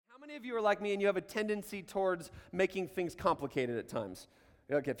many of you are like me and you have a tendency towards making things complicated at times?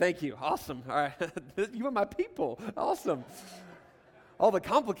 Okay, thank you. Awesome. All right. You are my people. Awesome. All the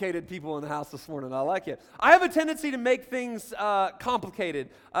complicated people in the house this morning. I like it. I have a tendency to make things complicated,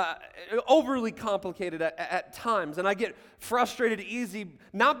 overly complicated at times. And I get frustrated easy,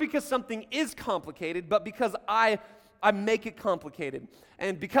 not because something is complicated, but because I make it complicated.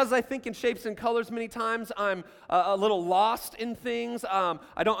 And because I think in shapes and colors many times, I'm a little lost in things.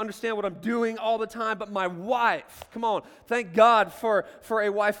 I don't understand what I'm doing all the time. But my wife, come on, thank God for a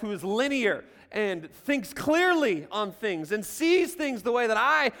wife who is linear and thinks clearly on things and sees things the way that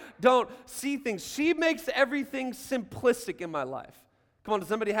I don't see things. She makes everything simplistic in my life. Come on, does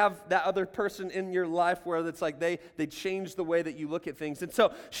somebody have that other person in your life where it's like they change the way that you look at things? And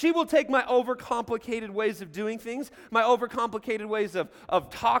so she will take my overcomplicated ways of doing things, my overcomplicated ways of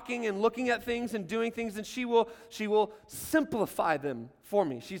talking and looking at things and doing things, and she will simplify them for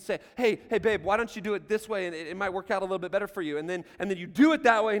me. She'd say, hey babe, why don't you do it this way, and it might work out a little bit better for you. And then you do it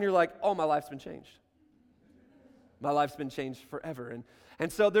that way, and you're like, oh, my life's been changed. My life's been changed forever.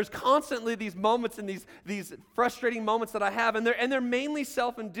 And so there's constantly these moments and these frustrating moments that I have, and they're mainly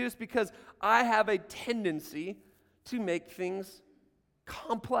self-induced because I have a tendency to make things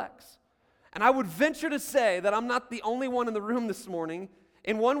complex. And I would venture to say that I'm not the only one in the room this morning,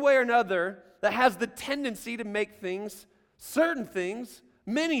 in one way or another, that has the tendency to make things, certain things,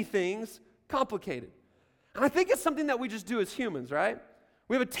 many things, complicated. And I think it's something that we just do as humans, right?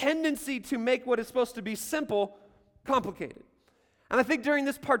 We have a tendency to make what is supposed to be simple complicated. And I think during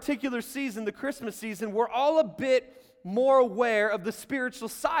this particular season, the Christmas season, we're all a bit more aware of the spiritual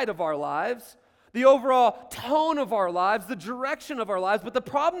side of our lives, the overall tone of our lives, the direction of our lives. But the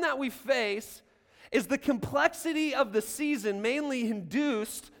problem that we face is the complexity of the season, mainly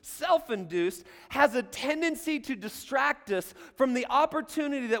self-induced, has a tendency to distract us from the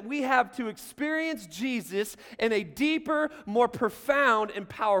opportunity that we have to experience Jesus in a deeper, more profound, and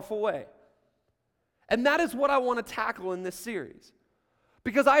powerful way. And that is what I want to tackle in this series.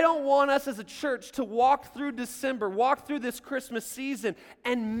 Because I don't want us as a church to walk through December, walk through this Christmas season,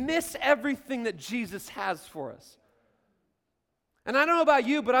 and miss everything that Jesus has for us. And I don't know about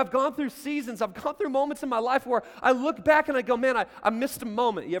you, but I've gone through seasons, I've gone through moments in my life where I look back and I go, man, I missed a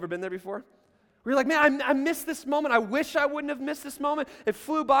moment. You ever been there before? Where you're like, man, I missed this moment. I wish I wouldn't have missed this moment. It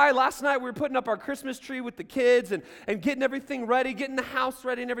flew by. Last night we were putting up our Christmas tree with the kids and getting everything ready, getting the house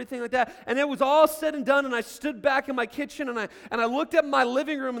ready and everything like that. And it was all said and done, and I stood back in my kitchen and I looked at my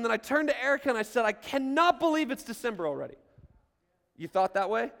living room, and then I turned to Erica and I said, I cannot believe it's December already. You thought that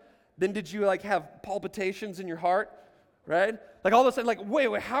way? Then did you have palpitations in your heart, right? Like all of a sudden,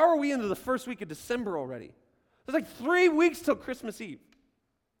 wait, how are we into the first week of December already? There's 3 weeks till Christmas Eve.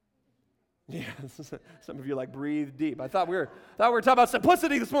 Yeah, some of you breathe deep. I thought we were talking about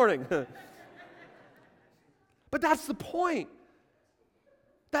simplicity this morning. But that's the point.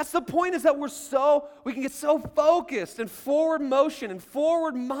 That's the point, is that we can get so focused and forward motion and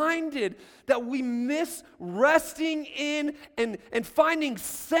forward minded that we miss resting in and finding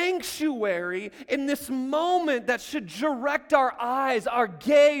sanctuary in this moment that should direct our eyes, our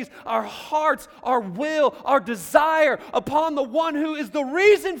gaze, our hearts, our will, our desire upon the one who is the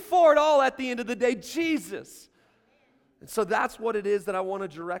reason for it all at the end of the day, Jesus. And so that's what it is that I want to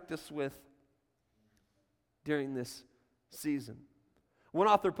direct us with during this season. One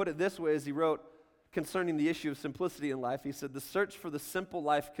author put it this way as he wrote concerning the issue of simplicity in life. He said, the search for the simple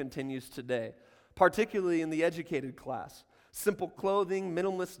life continues today, particularly in the educated class. Simple clothing,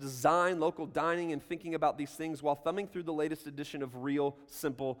 minimalist design, local dining, and thinking about these things while thumbing through the latest edition of Real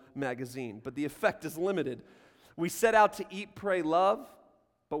Simple magazine. But the effect is limited. We set out to eat, pray, love,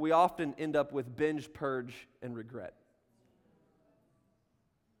 but we often end up with binge, purge, and regret.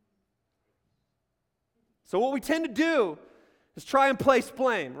 So what we tend to do is try and place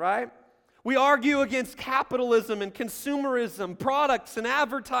blame, right? We argue against capitalism and consumerism, products and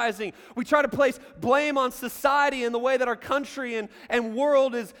advertising. We try to place blame on society and the way that our country and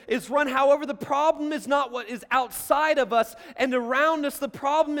world is run. However, the problem is not what is outside of us and around us. The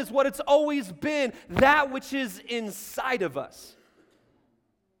problem is what it's always been, that which is inside of us.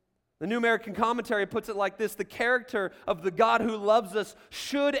 The New American Commentary puts it like this: the character of the God who loves us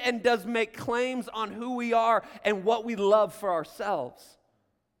should and does make claims on who we are and what we love for ourselves.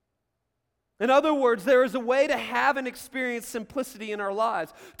 In other words, there is a way to have and experience simplicity in our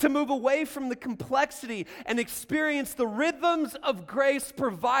lives, to move away from the complexity and experience the rhythms of grace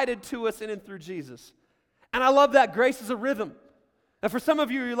provided to us in and through Jesus. And I love that grace is a rhythm. And for some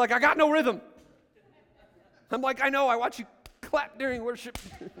of you, you're like, I got no rhythm. I'm like, I know, I watch you clap during worship.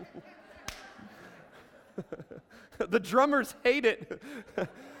 The drummers hate it.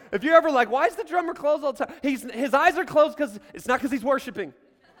 If you're ever like, why is the drummer closed all the time? His eyes are closed because it's not because he's worshiping.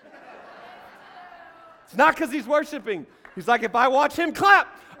 It's not because he's worshiping. He's like, if I watch him clap,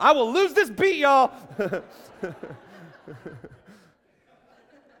 I will lose this beat, y'all.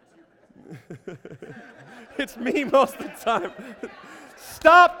 It's me most of the time.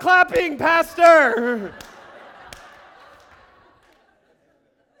 Stop clapping, Pastor.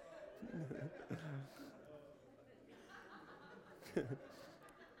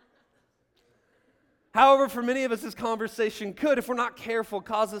 However, for many of us, this conversation could, if we're not careful,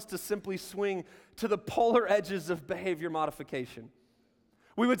 cause us to simply swing to the polar edges of behavior modification.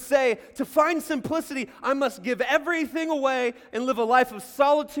 We would say, to find simplicity, I must give everything away and live a life of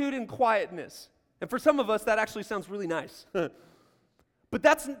solitude and quietness. And for some of us, that actually sounds really nice. But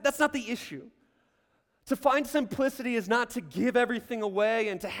that's not the issue. To find simplicity is not to give everything away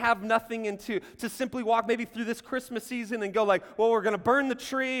and to have nothing and to simply walk maybe through this Christmas season and go like, well, we're going to burn the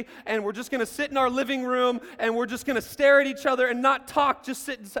tree and we're just going to sit in our living room and we're just going to stare at each other and not talk, just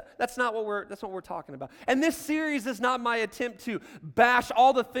sit. That's not what we're talking about. And this series is not my attempt to bash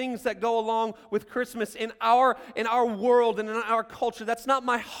all the things that go along with Christmas in our world and in our culture. That's not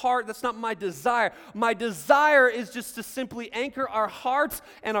my heart. That's not my desire. My desire is just to simply anchor our hearts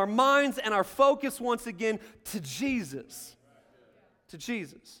and our minds and our focus once again to Jesus. To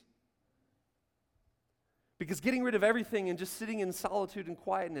Jesus. Because getting rid of everything and just sitting in solitude and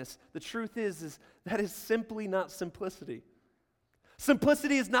quietness, the truth is that is simply not simplicity.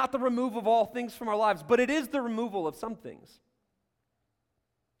 Simplicity is not the removal of all things from our lives, but it is the removal of some things.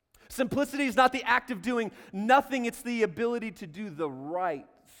 Simplicity is not the act of doing nothing, it's the ability to do the right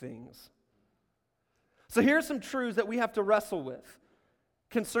things. So here are some truths that we have to wrestle with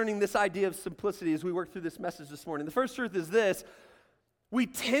concerning this idea of simplicity as we work through this message this morning. The first truth is this: we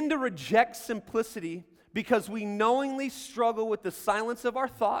tend to reject simplicity because we knowingly struggle with the silence of our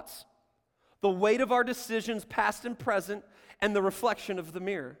thoughts, the weight of our decisions, past and present, and the reflection of the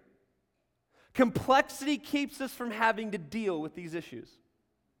mirror. Complexity keeps us from having to deal with these issues,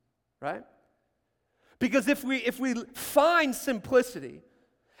 right? Because if we find simplicity,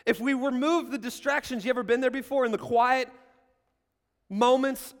 if we remove the distractions, you ever been there before in the quiet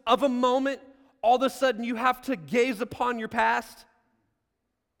moments of a moment, all of a sudden you have to gaze upon your past.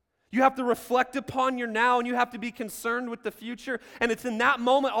 You have to reflect upon your now, and you have to be concerned with the future. And it's in that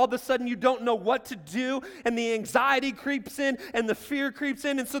moment, all of a sudden, you don't know what to do, and the anxiety creeps in, and the fear creeps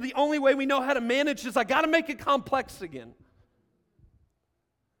in. And so the only way we know how to manage is I got to make it complex again.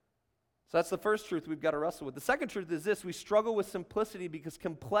 So that's the first truth we've got to wrestle with. The second truth is this: we struggle with simplicity because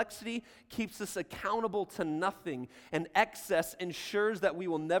complexity keeps us accountable to nothing, and excess ensures that we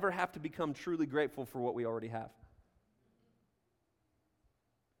will never have to become truly grateful for what we already have.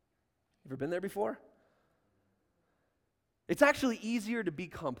 Ever been there before? It's actually easier to be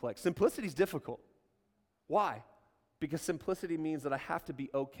complex. Simplicity is difficult. Why? Because simplicity means that I have to be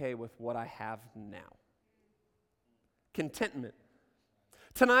okay with what I have now. Contentment.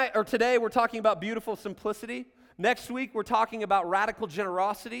 Tonight or today, we're talking about beautiful simplicity. Next week, we're talking about radical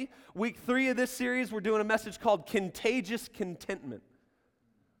generosity. Week 3 of this series, we're doing a message called Contagious Contentment.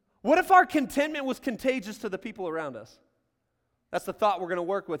 What if our contentment was contagious to the people around us? That's the thought we're going to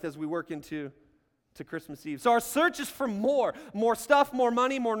work with as we work into Christmas Eve. So our search is for more stuff, more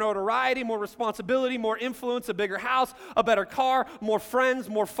money, more notoriety, more responsibility, more influence, a bigger house, a better car, more friends,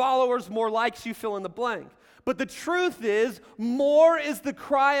 more followers, more likes, you fill in the blank. But the truth is, more is the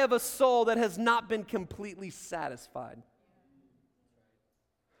cry of a soul that has not been completely satisfied.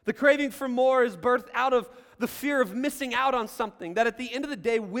 The craving for more is birthed out of the fear of missing out on something that at the end of the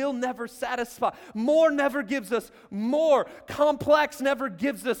day will never satisfy. More never gives us more. Complex never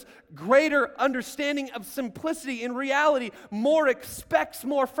gives us greater understanding of simplicity. In reality, more expects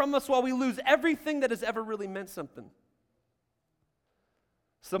more from us while we lose everything that has ever really meant something.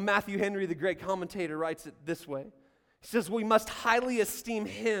 So Matthew Henry, the great commentator, writes it this way. He says, we must highly esteem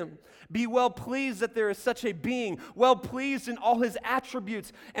him, be well pleased that there is such a being, well pleased in all his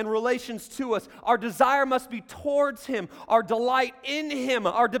attributes and relations to us. Our desire must be towards him, our delight in him,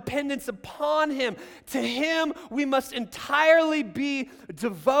 our dependence upon him. To him we must entirely be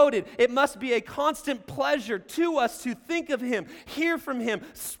devoted. It must be a constant pleasure to us to think of him, hear from him,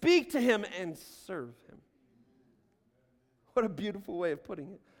 speak to him, and serve him. What a beautiful way of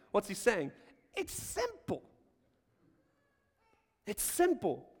putting it. What's he saying? It's simple. It's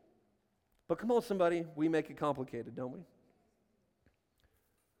simple. But come on, somebody, we make it complicated, don't we?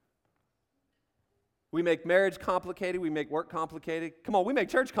 We make marriage complicated. We make work complicated. Come on, we make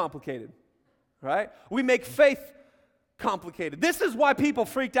church complicated, right? We make faith complicated. This is why people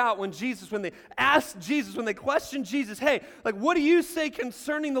freaked out when they asked Jesus, when they questioned Jesus, hey, like, what do you say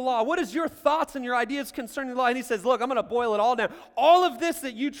concerning the law? What is your thoughts and your ideas concerning the law? And he says, look, I'm going to boil it all down. All of this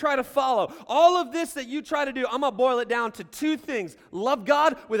that you try to follow, all of this that you try to do, I'm going to boil it down to two things. Love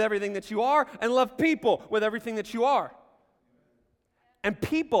God with everything that you are, and love people with everything that you are. And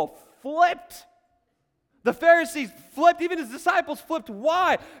people flipped. The Pharisees flipped, even his disciples flipped.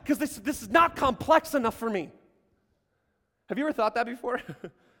 Why? Because this is not complex enough for me. Have you ever thought that before?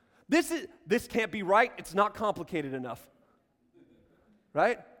 This can't be right. It's not complicated enough.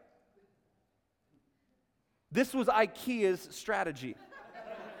 Right? This was IKEA's strategy.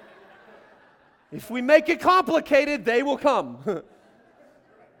 If we make it complicated, they will come.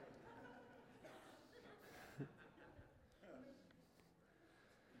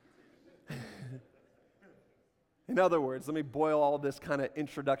 In other words, let me boil all this kind of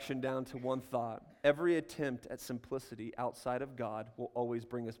introduction down to one thought. Every attempt at simplicity outside of God will always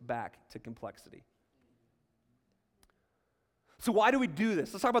bring us back to complexity. So why do we do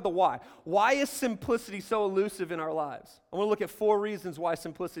this? Let's talk about the why. Why is simplicity so elusive in our lives? I want to look at 4 reasons why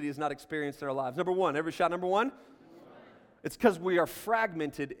simplicity is not experienced in our lives. Number 1, every shot number 1? It's because we are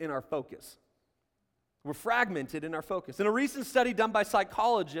fragmented in our focus. We're fragmented in our focus. And a recent study done by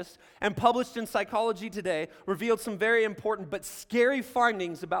psychologists and published in Psychology Today revealed some very important but scary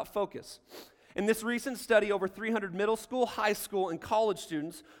findings about focus. In this recent study, over 300 middle school, high school, and college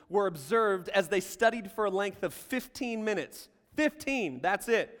students were observed as they studied for a length of 15 minutes. 15, that's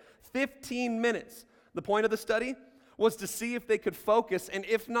it. 15 minutes. The point of the study was to see if they could focus, and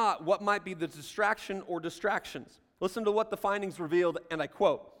if not, what might be the distraction or distractions. Listen to what the findings revealed, and I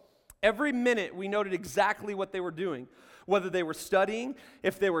quote, "Every minute we noted exactly what they were doing, whether they were studying,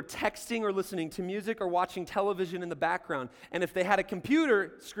 if they were texting or listening to music or watching television in the background, and if they had a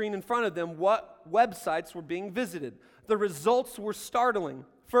computer screen in front of them, what websites were being visited. The results were startling.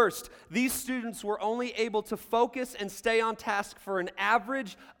 First, these students were only able to focus and stay on task for an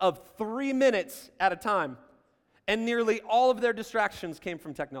average of 3 minutes at a time, and nearly all of their distractions came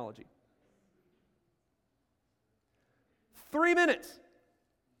from technology. 3 minutes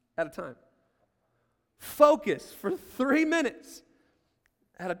at a time. Focus for 3 minutes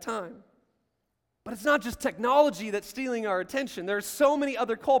at a time. But it's not just technology that's stealing our attention. There are so many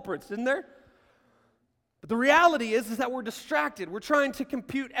other culprits, isn't there? But the reality is that we're distracted. We're trying to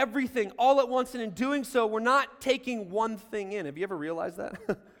compute everything all at once, and in doing so, we're not taking one thing in. Have you ever realized that?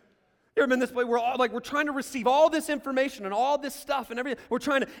 You ever been this way? We're trying to receive all this information and all this stuff and everything. We're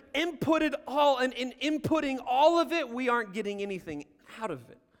trying to input it all, and in inputting all of it, we aren't getting anything out of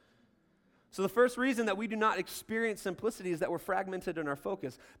it. So the first reason that we do not experience simplicity is that we're fragmented in our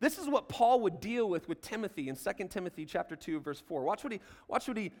focus. This is what Paul would deal with Timothy in 2 Timothy chapter 2, verse 4. Watch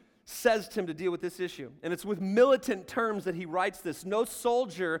what he says to him to deal with this issue. And it's with militant terms that he writes this. No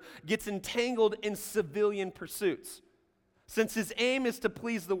soldier gets entangled in civilian pursuits, since his aim is to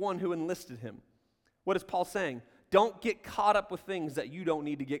please the one who enlisted him. What is Paul saying? Don't get caught up with things that you don't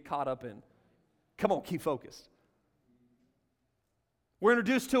need to get caught up in. Come on, keep focused. We're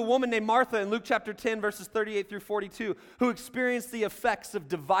introduced to a woman named Martha in Luke chapter 10, verses 38 through 42, who experienced the effects of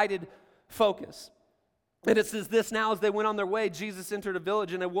divided focus. And it says this: now as they went on their way, Jesus entered a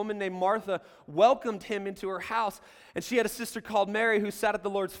village, and a woman named Martha welcomed him into her house. And she had a sister called Mary who sat at the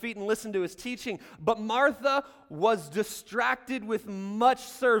Lord's feet and listened to his teaching. But Martha was distracted with much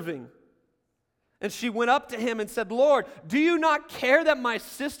serving. And she went up to him and said, Lord, do you not care that my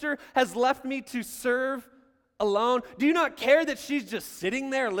sister has left me to serve alone? Do you not care that she's just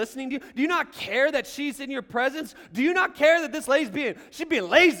sitting there listening to you? Do you not care that she's in your presence? Do you not care that this lady's she's being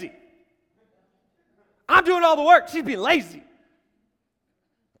lazy? I'm doing all the work. She's being lazy.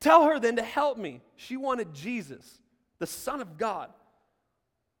 Tell her then to help me. She wanted Jesus, the Son of God,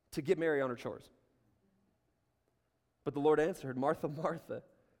 to get Mary on her chores. But the Lord answered, Martha, Martha,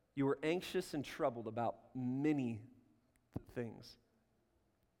 you were anxious and troubled about many things.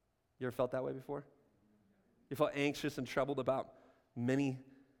 You ever felt that way before? You felt anxious and troubled about many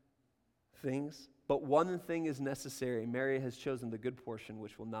things? But one thing is necessary. Mary has chosen the good portion,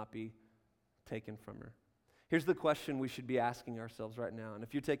 which will not be taken from her. Here's the question we should be asking ourselves right now. And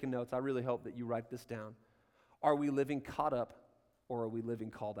if you're taking notes, I really hope that you write this down. Are we living caught up, or are we living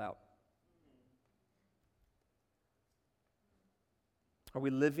called out? Are we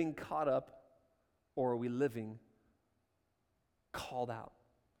living caught up, or are we living called out?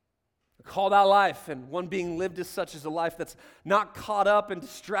 A called out life, and one being lived as such, is a life that's not caught up and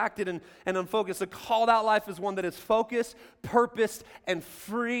distracted and unfocused. A called out life is one that is focused, purposed, and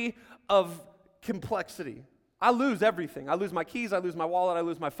free of complexity. I lose everything. I lose my keys, I lose my wallet, I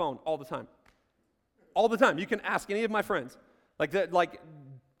lose my phone all the time. all the time. You can ask any of my friends. Like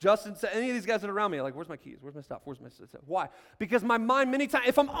Justin said, any of these guys that are around me, like, where's my keys? Where's my stuff? Where's my stuff? Why? Because my mind many times,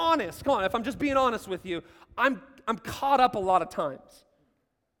 if I'm honest, come on, if I'm just being honest with you, I'm caught up a lot of times.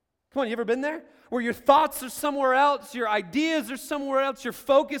 Come on, you ever been there? Where your thoughts are somewhere else, your ideas are somewhere else, your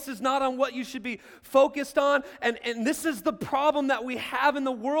focus is not on what you should be focused on. And this is the problem that we have in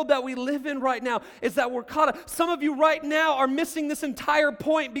the world that we live in right now, is that we're caught up. Some of you right now are missing this entire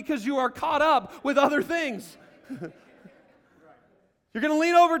point because you are caught up with other things. You're going to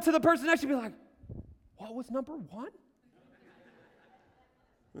lean over to the person next to you and be like, what was number one?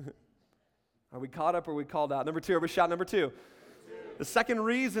 Are we caught up or are we called out? Number two, everybody shout number two. The second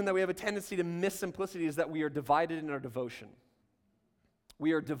reason that we have a tendency to miss simplicity is that we are divided in our devotion.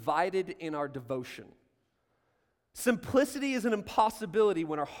 We are divided in our devotion. Simplicity is an impossibility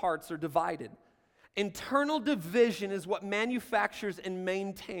when our hearts are divided. Internal division is what manufactures and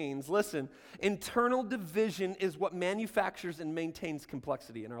maintains, listen, internal division is what manufactures and maintains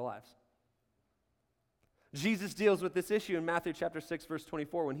complexity in our lives. Jesus deals with this issue in Matthew chapter 6, verse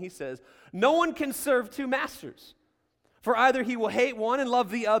 24, when he says, no one can serve two masters, for either he will hate one and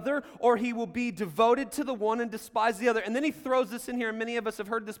love the other, or he will be devoted to the one and despise the other. And then he throws this in here, and many of us have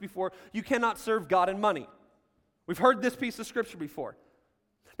heard this before, you cannot serve God and money. We've heard this piece of scripture before.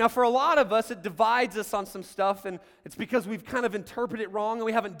 Now, for a lot of us, it divides us on some stuff, and it's because we've kind of interpreted it wrong and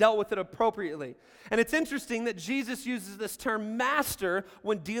we haven't dealt with it appropriately. And it's interesting that Jesus uses this term master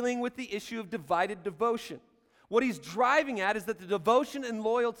when dealing with the issue of divided devotion. What he's driving at is that the devotion and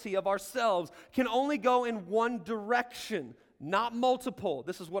loyalty of ourselves can only go in one direction, not multiple.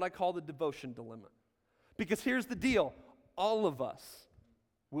 This is what I call the devotion dilemma. Because here's the deal, all of us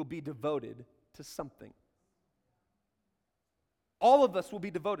will be devoted to something. All of us will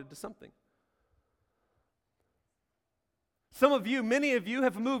be devoted to something. Some of you, many of you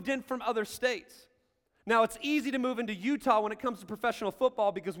have moved in from other states. Now, it's easy to move into Utah when it comes to professional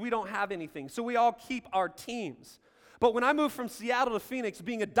football because we don't have anything. So we all keep our teams. But when I moved from Seattle to Phoenix,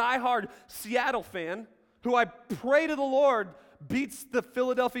 being a diehard Seattle fan, who I pray to the Lord beats the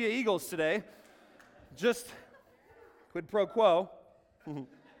Philadelphia Eagles today, just quid pro quo.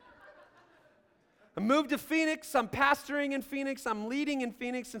 I moved to Phoenix, I'm pastoring in Phoenix, I'm leading in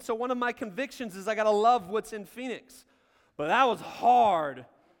Phoenix, and so one of my convictions is I got to love what's in Phoenix. But that was hard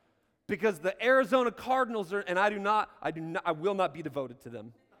because the Arizona Cardinals are, and I will not be devoted to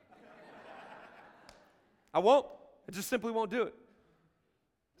them. I won't. I just simply won't do it.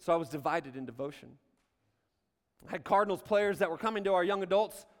 So I was divided in devotion. I had Cardinals players that were coming to our young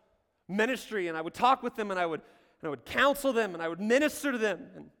adults ministry, and I would talk with them, and I would counsel them, and I would minister to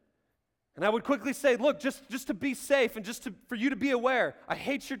them, and I would quickly say, look, just to be safe and for you to be aware, I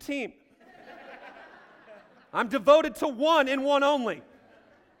hate your team. I'm devoted to one and one only,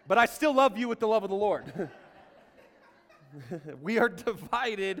 but I still love you with the love of the Lord. We are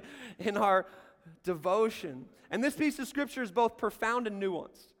divided in our devotion. And this piece of scripture is both profound and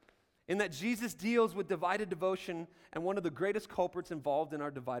nuanced in that Jesus deals with divided devotion and one of the greatest culprits involved in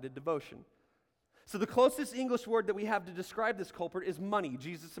our divided devotion. So the closest English word that we have to describe this culprit is money.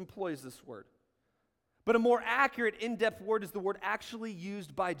 Jesus employs this word. But a more accurate, in-depth word is the word actually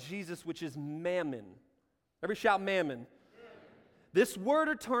used by Jesus, which is mammon. Everybody shout mammon. This word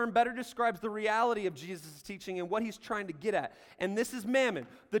or term better describes the reality of Jesus' teaching and what he's trying to get at. And this is mammon,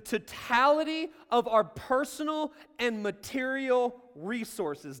 the totality of our personal and material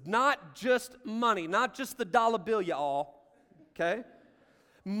resources. Not just money, not just the dollar bill, y'all. Okay?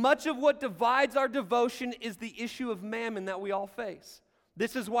 Much of what divides our devotion is the issue of mammon that we all face.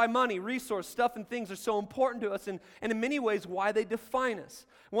 This is why money, resource, stuff, and things are so important to us, and in many ways why they define us.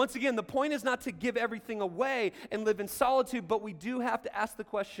 Once again, the point is not to give everything away and live in solitude, but we do have to ask the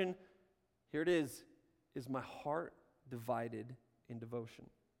question, here it is my heart divided in devotion?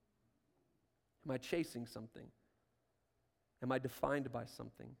 Am I chasing something? Am I defined by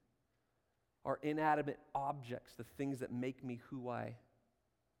something? Are inanimate objects the things that make me who I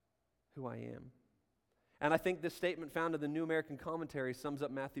am? And I think this statement found in the New American Commentary sums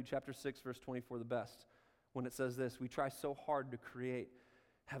up Matthew chapter 6, verse 24 the best, when it says this: we try so hard to create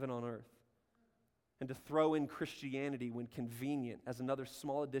heaven on earth and to throw in Christianity when convenient as another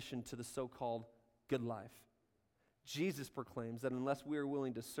small addition to the so-called good life. Jesus proclaims that unless we are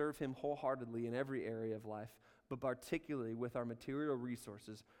willing to serve him wholeheartedly in every area of life, but particularly with our material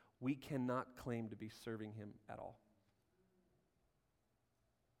resources, we cannot claim to be serving him at all.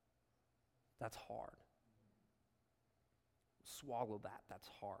 That's hard. Swallow that. That's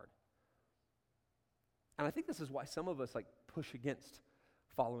hard. And I think this is why some of us push against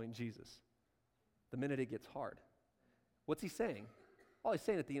following Jesus the minute it gets hard. What's he saying? All he's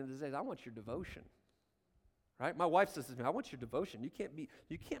saying at the end of the day is, I want your devotion. right? My wife says to me, I want your devotion. You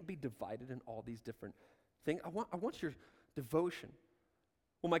can't be divided in all these different things. I want your devotion.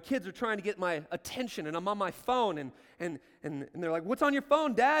 Well, my kids are trying to get my attention, and I'm on my phone, and they're like, what's on your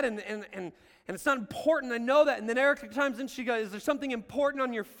phone, Dad? And it's not important, I know that. And then Erica chimes in, she goes, is there something important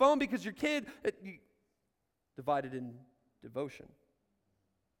on your phone because your kid, divided in devotion.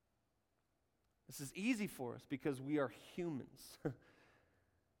 This is easy for us because we are humans.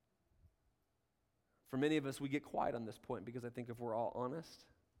 For many of us, we get quiet on this point because I think if we're all honest,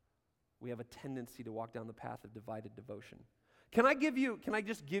 we have a tendency to walk down the path of divided devotion. Can I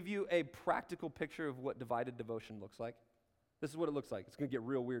just give you a practical picture of what divided devotion looks like? This is what it looks like. It's going to get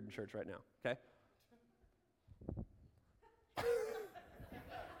real weird in church right now, okay?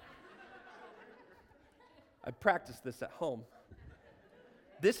 I practiced this at home.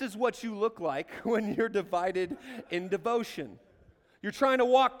 This is what you look like when you're divided in devotion. You're trying to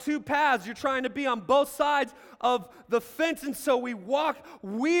walk two paths. You're trying to be on both sides of the fence. And so we walk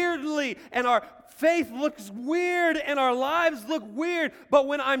weirdly, and our faith looks weird, and our lives look weird. But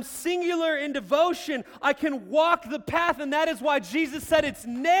when I'm singular in devotion, I can walk the path, and that is why Jesus said it's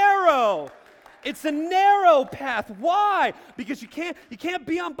narrow. It's a narrow path. Why? Because you can't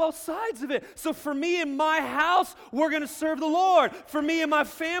be on both sides of it. So for me and my house, we're going to serve the Lord. For me and my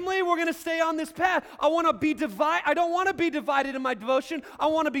family, we're going to stay on this path. I want to be divided. I don't want to be divided in my devotion. I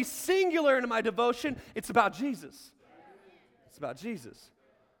want to be singular in my devotion. It's about Jesus. It's about Jesus.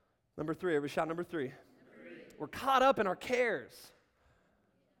 Number 3. Everybody shout number 3. We're caught up in our cares.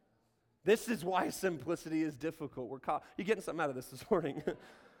 This is why simplicity is difficult. You're getting something out of this morning.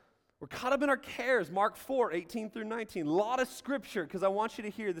 We're caught up in our cares. Mark 4, 18 through 19. A lot of scripture, because I want you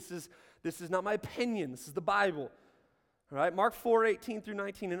to hear this is not my opinion. This is the Bible. All right, Mark 4, 18 through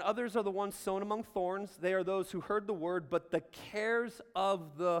 19. And others are the ones sown among thorns. They are those who heard the word, but the cares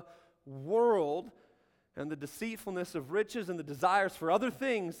of the world and the deceitfulness of riches and the desires for other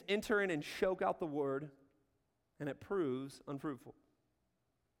things enter in and choke out the word, and it proves unfruitful.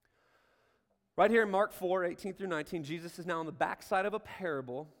 Right here in Mark 4, 18 through 19, Jesus is now on the backside of a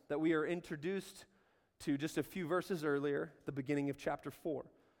parable that we are introduced to just a few verses earlier, the beginning of chapter 4.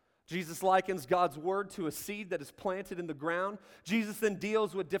 Jesus likens God's word to a seed that is planted in the ground. Jesus then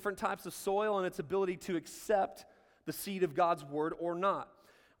deals with different types of soil and its ability to accept the seed of God's word or not.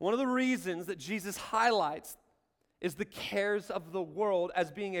 One of the reasons that Jesus highlights is the cares of the world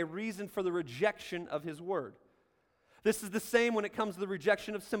as being a reason for the rejection of his word. This is the same when it comes to the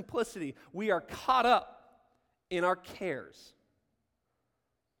rejection of simplicity. We are caught up in our cares.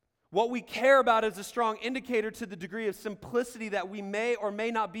 What we care about is a strong indicator to the degree of simplicity that we may or may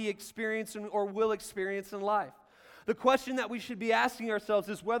not be experiencing or will experience in life. The question that we should be asking ourselves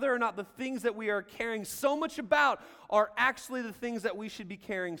is whether or not the things that we are caring so much about are actually the things that we should be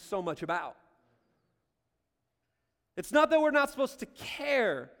caring so much about. It's not that we're not supposed to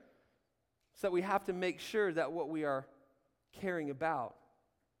care. So that we have to make sure that what we are caring about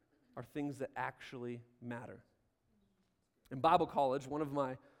are things that actually matter. In Bible college, one of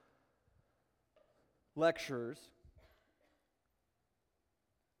my lecturers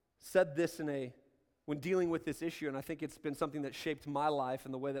said this when dealing with this issue, and I think it's been something that shaped my life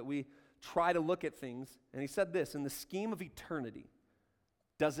and the way that we try to look at things. And he said this, in the scheme of eternity,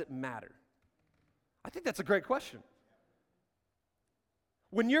 does it matter? I think that's a great question.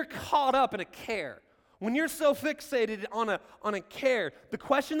 When you're caught up in a care, when you're so fixated on a care, the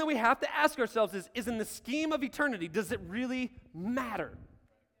question that we have to ask ourselves is in the scheme of eternity, does it really matter?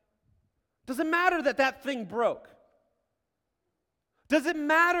 Does it matter that that thing broke? Does it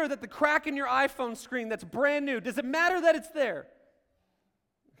matter that the crack in your iPhone screen that's brand new, does it matter that it's there?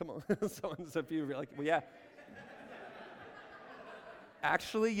 Come on, some of you are like, well, yeah.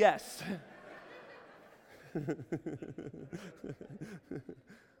 Actually, yes.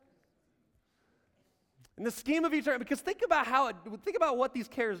 In the scheme of eternity, because think about what these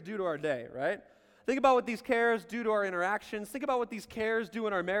cares do to our day, right? Think about what these cares do to our interactions. Think about what these cares do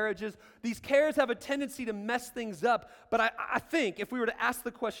in our marriages. These cares have a tendency to mess things up. But I think if we were to ask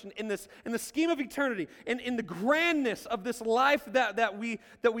the question in the scheme of eternity, in the grandness of this life that we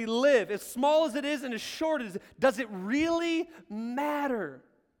live, as small as it is and as short as it is, does it really matter?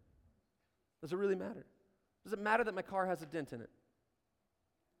 Does it really matter? Does it matter that my car has a dent in it?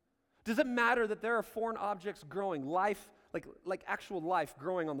 Does it matter that there are foreign objects growing, life, like actual life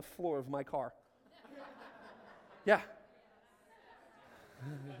growing on the floor of my car? Yeah.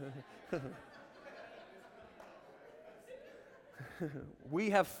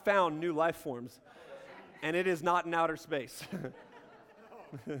 We have found new life forms, and it is not in outer space.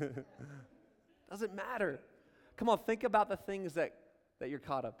 Does it matter? Come on, think about the things that you're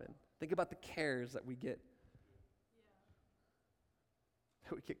caught up in. Think about the cares that we get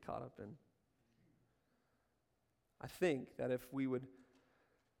that we get caught up in. I think that if we would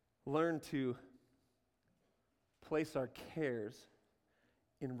learn to place our cares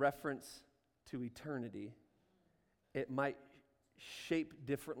in reference to eternity, it might shape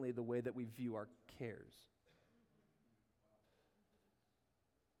differently the way that we view our cares.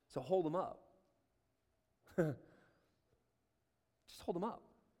 So hold them up. Just hold them up.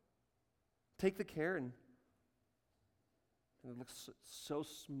 Take the care and it looks so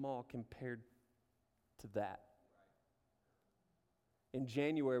small compared to that. In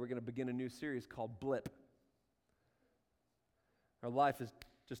January, we're going to begin a new series called Blip. Our life is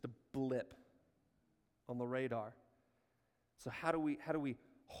just a blip on the radar. So how do we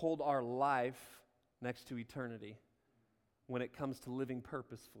hold our life next to eternity when it comes to living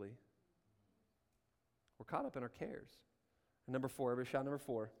purposefully? We're caught up in our cares. And number 4, everybody shout number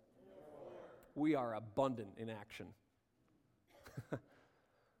 4. We are abundant in action.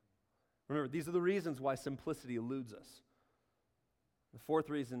 Remember, these are the reasons why simplicity eludes us. The 4th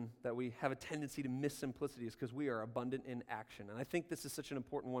reason that we have a tendency to miss simplicity is because we are abundant in action. And I think this is such an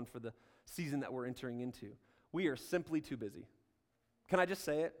important one for the season that we're entering into. We are simply too busy. Can I just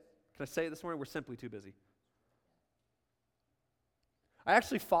say it? Can I say it this morning? We're simply too busy. I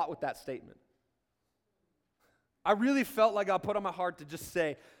actually fought with that statement. I really felt like God put on my heart to just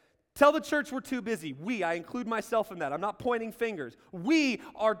say, tell the church we're too busy. I include myself in that. I'm not pointing fingers. We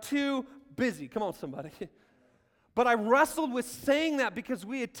are too busy. Come on, somebody. But I wrestled with saying that because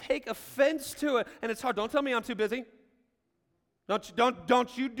we would take offense to it, and it's hard. Don't tell me I'm too busy.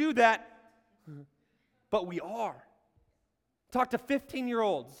 Don't you do that. But we are. Talk to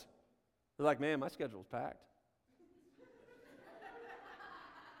 15-year-olds. They're like, man, my schedule's packed.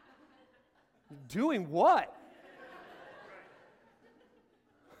 Doing what?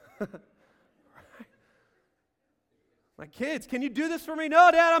 My kids, can you do this for me? No,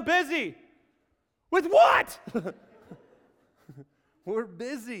 Dad, I'm busy. With what? We're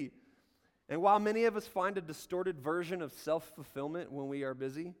busy. And while many of us find a distorted version of self-fulfillment when we are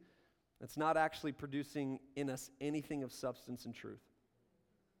busy, it's not actually producing in us anything of substance and truth.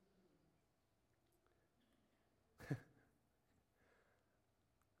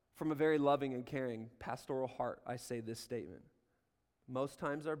 From a very loving and caring pastoral heart, I say this statement. Most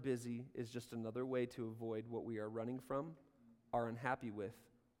times our busy is just another way to avoid what we are running from, are unhappy with,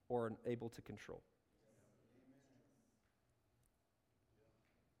 or unable to control.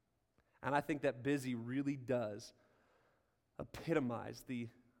 And I think that busy really does epitomize the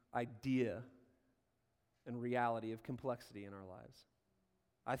idea and reality of complexity in our lives.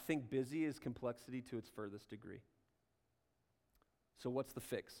 I think busy is complexity to its furthest degree. So what's the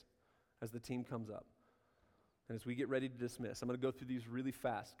fix as the team comes up? And as we get ready to dismiss, I'm going to go through these really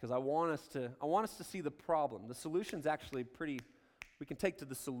fast because I want us to see the problem. The solution's actually we can take to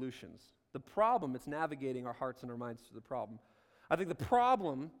the solutions. The problem, it's navigating our hearts and our minds through the problem. I think the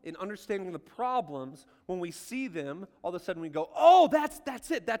problem, in understanding the problems, when we see them, all of a sudden we go, oh, that's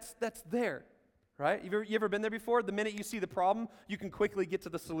it, that's there, right? You ever been there before? The minute you see the problem, you can quickly get to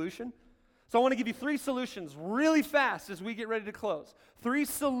the solution. So I want to give you 3 solutions really fast as we get ready to close. 3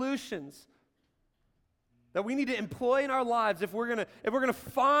 solutions that we need to employ in our lives if we're gonna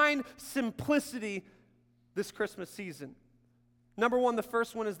find simplicity this Christmas season. Number 1, the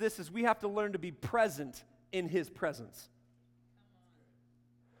first one is this: we have to learn to be present in His presence.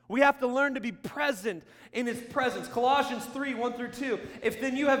 We have to learn to be present in His presence. Colossians 3, 1-2. If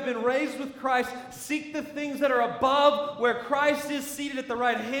then you have been raised with Christ, seek the things that are above, where Christ is seated at the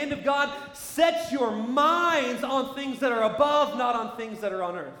right hand of God. Set your minds on things that are above, not on things that are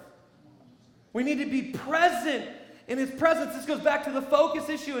on earth. We need to be present in His presence. This goes back to the focus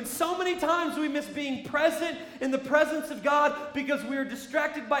issue. And so many times we miss being present in the presence of God because we are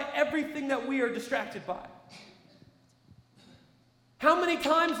distracted by everything that we are distracted by. How many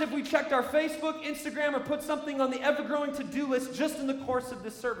times have we checked our Facebook, Instagram, or put something on the ever-growing to-do list just in the course of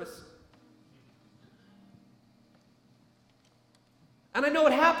this service? And I know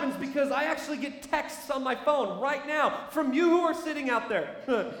it happens because I actually get texts on my phone right now from you who are sitting out there.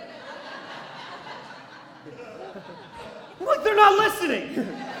 Look, they're not listening.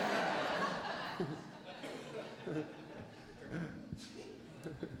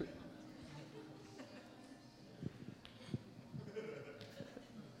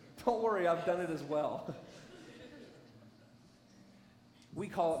 Don't worry, I've done it as well. We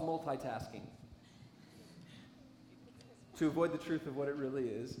call it multitasking. To avoid the truth of what it really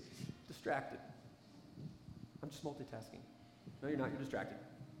is, distracted. I'm just multitasking. No, you're not. You're distracted.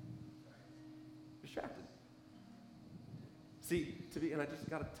 Distracted. See, and I just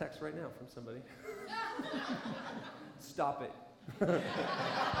got a text right now from somebody. Stop it.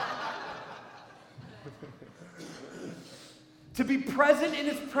 To be present in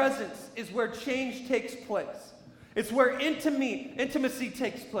his presence is where change takes place. It's where intimacy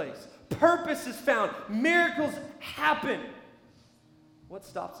takes place. Purpose is found. Miracles happen. What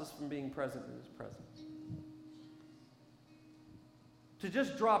stops us from being present in his presence? To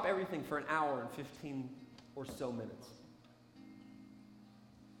just drop everything for an hour and 15 or so minutes.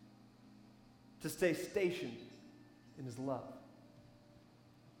 To stay stationed in his love.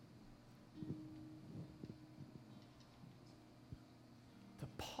 To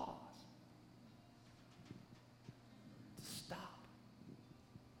pause. To stop.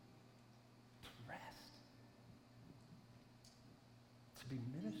 To rest. To be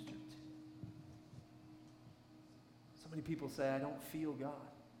ministered to. So many people say, I don't feel God.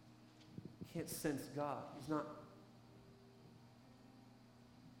 I can't sense God. He's not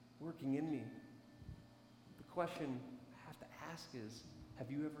working in me. The question I have to ask is,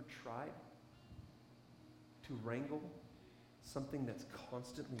 have you ever tried to wrangle something that's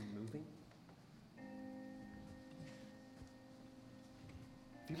constantly moving?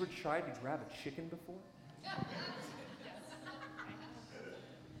 Have you ever tried to grab a chicken before?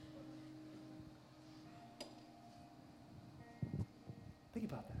 Think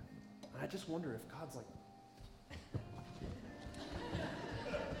about that. And I just wonder if God's like,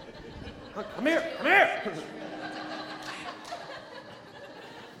 come here.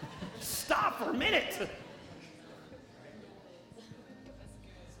 Stop for a minute.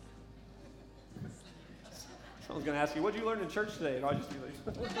 Someone's going to ask you, what did you learn in church today? And I'll just be like,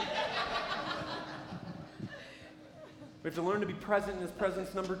 we have to learn to be present in his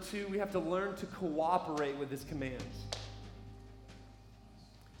presence. Number 2, we have to learn to cooperate with his commands.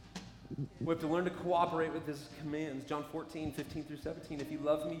 We have to learn to cooperate with his commands. John 14, 15 through 17. If you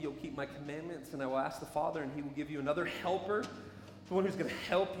love me, you'll keep my commandments, and I will ask the Father, and he will give you another helper, the one who's going to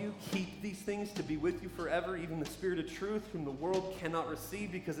help you keep these things, to be with you forever, even the Spirit of truth, whom the world cannot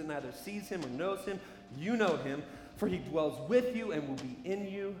receive because it neither sees him or knows him. You know him, for he dwells with you and will be in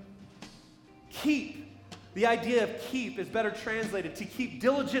you. Keep. The idea of keep is better translated to keep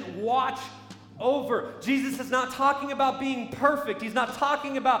diligent watch over. Jesus is not talking about being perfect. He's not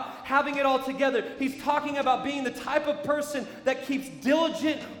talking about having it all together. He's talking about being the type of person that keeps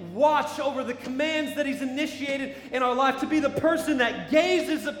diligent watch over the commands that he's initiated in our life, to be the person that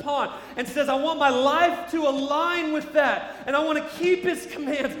gazes upon and says, I want my life to align with that, and I want to keep his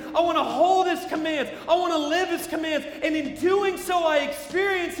commands. I want to hold his commands. I want to live his commands, and in doing so, I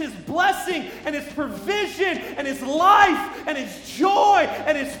experience his blessing and his provision and his life and his joy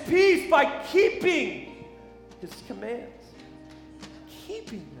and his peace by keeping his commands.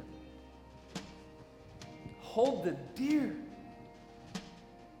 Keeping them. Hold them dear.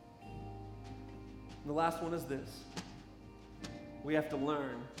 And the last one is this. We have to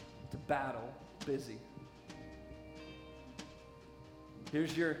learn to battle busy.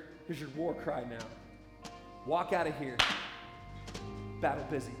 Here's your war cry now. Walk out of here. Battle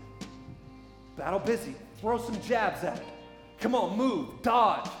busy. Battle busy. Throw some jabs at it. Come on, move,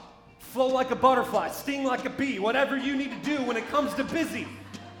 dodge. Flow like a butterfly, sting like a bee, whatever you need to do when it comes to busy.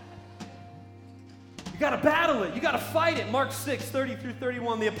 You got to battle it. You got to fight it. Mark 6, 30 through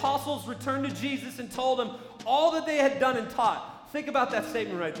 31. The apostles returned to Jesus and told him all that they had done and taught. Think about that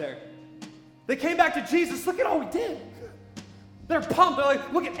statement right there. They came back to Jesus. Look at all we did. They're pumped. They're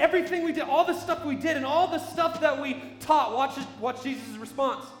like, look at everything we did, all the stuff we did, and all the stuff that we taught. Watch Jesus'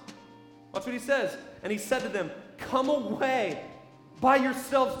 response. Watch what he says. And he said to them, come away by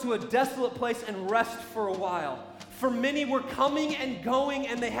yourselves to a desolate place and rest for a while. For many were coming and going,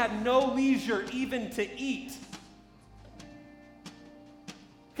 and they had no leisure even to eat.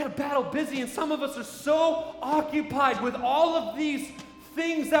 We've got to battle busy, and some of us are so occupied with all of these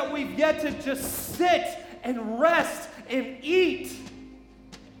things that we've yet to just sit and rest and eat.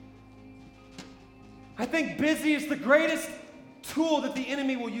 I think busy is the greatest tool that the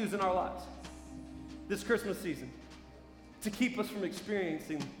enemy will use in our lives this Christmas season to keep us from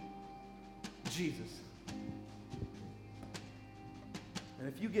experiencing Jesus. And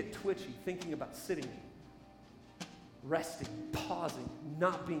if you get twitchy thinking about sitting, resting, pausing,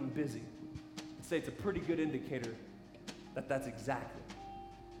 not being busy, I'd say it's a pretty good indicator that that's exactly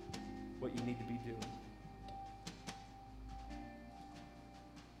what you need to be doing.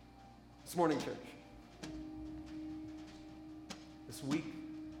 This morning, church, this week,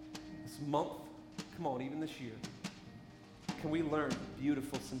 this month, come on, even this year, can we learn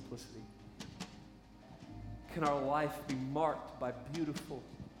beautiful simplicity? Can our life be marked by beautiful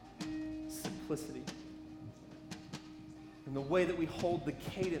simplicity? And the way that we hold the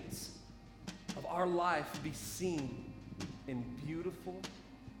cadence of our life be seen in beautiful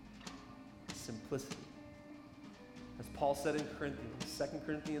simplicity. As Paul said in Corinthians, 2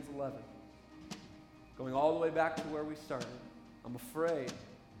 Corinthians 11, going all the way back to where we started, I'm afraid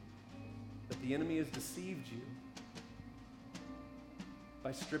that the enemy has deceived you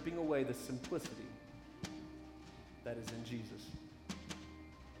by stripping away the simplicity that is in Jesus.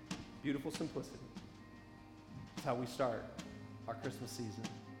 Beautiful simplicity. That's how we start our Christmas season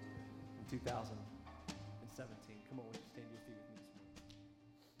in 2017. Come on, would you stand to your feet with me?